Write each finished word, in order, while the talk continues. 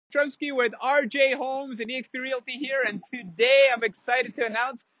Trumsky with RJ Homes and eXp Realty here, and today I'm excited to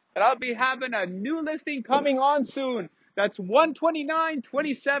announce that I'll be having a new listing coming on soon. That's 129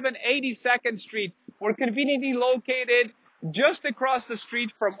 27 82nd Street. We're conveniently located just across the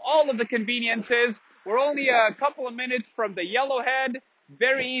street from all of the conveniences. We're only a couple of minutes from the Yellowhead.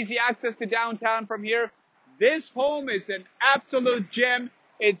 Very easy access to downtown from here. This home is an absolute gem.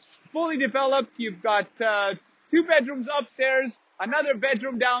 It's fully developed. You've got 2 bedrooms upstairs, another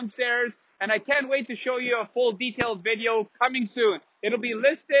bedroom downstairs, and I can't wait to show you a full detailed video coming soon. It'll be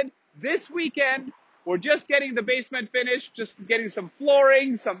listed this weekend. We're just getting the basement finished, just getting some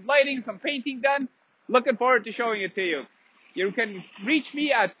flooring, some lighting, some painting done. Looking forward to showing it to you. You can reach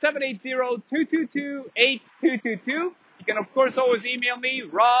me at 780-222-8222. You can, of course, always email me,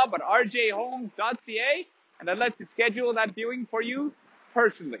 rob@rjhomes.ca, and I'd like to schedule that viewing for you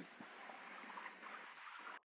personally.